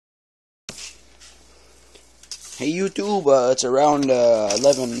Hey YouTube, it's around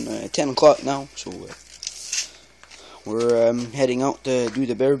 10 o'clock now, so we're heading out to do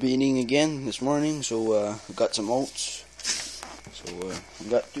the bear beating again this morning. So we got some oats, so we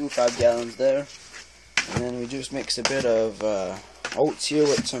got 5 gallons there, and then we just mixed a bit of oats here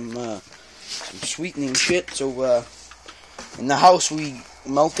with some sweetening shit. So in the house we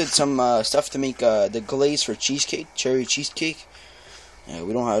melted some stuff to make the glaze for cheesecake, cherry cheesecake. I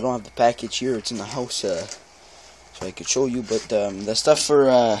don't have the package here, it's in the house, so I could show you. But the stuff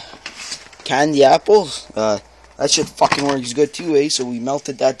for candy apples, that shit fucking works good too, eh? So we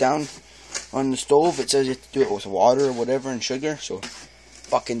melted that down on the stove. It says you have to do it with water or whatever and sugar, so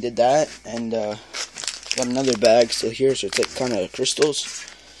fucking did that. And got another bag still here, so it's like kind of crystals.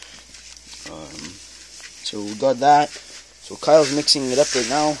 So we got that. So Kyle's mixing it up right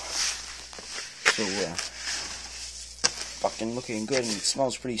now. So fucking looking good, and it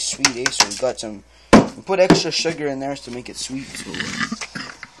smells pretty sweet, eh? So we got some. We put extra sugar in there to make it sweet, so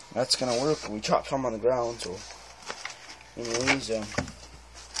that's gonna work. We chopped some on the ground, so anyways,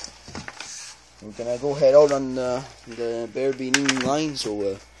 we're gonna go head out on the bear beating line.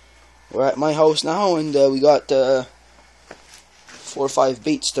 So we're at my house now, and we got 4 or 5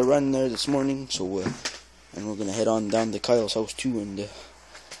 baits to run there this morning. So and we're gonna head on down to Kyle's house too, and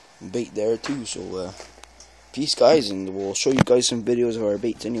bait there too. So peace, guys, and we'll show you guys some videos of our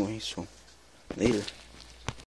baits anyway. So later.